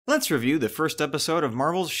Let's review the first episode of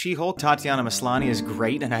Marvel's She-Hulk. Tatiana Maslany is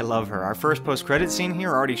great, and I love her. Our first post-credit scene here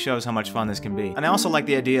already shows how much fun this can be. And I also like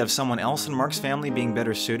the idea of someone else in Mark's family being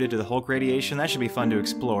better suited to the Hulk radiation. That should be fun to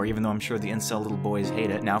explore, even though I'm sure the incel little boys hate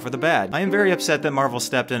it. Now for the bad. I am very upset that Marvel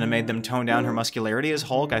stepped in and made them tone down her muscularity as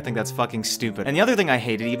Hulk. I think that's fucking stupid. And the other thing I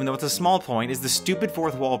hated, even though it's a small point, is the stupid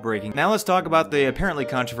fourth wall breaking. Now let's talk about the apparently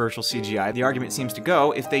controversial CGI. The argument seems to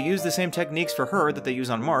go, if they use the same techniques for her that they use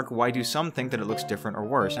on Mark, why do some think that it looks different or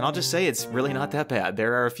worse? And I'll just say it's really not that bad.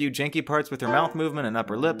 There are a few janky parts with her mouth movement and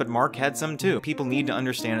upper lip, but Mark had some too. People need to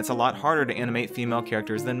understand it's a lot harder to animate female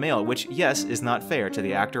characters than male, which, yes, is not fair to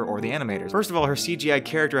the actor or the animators. First of all, her CGI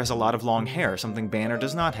character has a lot of long hair, something Banner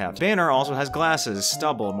does not have. Banner also has glasses,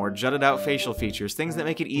 stubble, more jutted out facial features, things that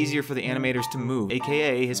make it easier for the animators to move,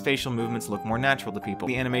 aka his facial movements look more natural to people.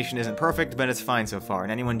 The animation isn't perfect, but it's fine so far,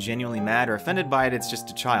 and anyone genuinely mad or offended by it, it's just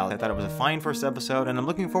a child. I thought it was a fine first episode, and I'm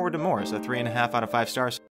looking forward to more, so 3.5 out of 5 stars.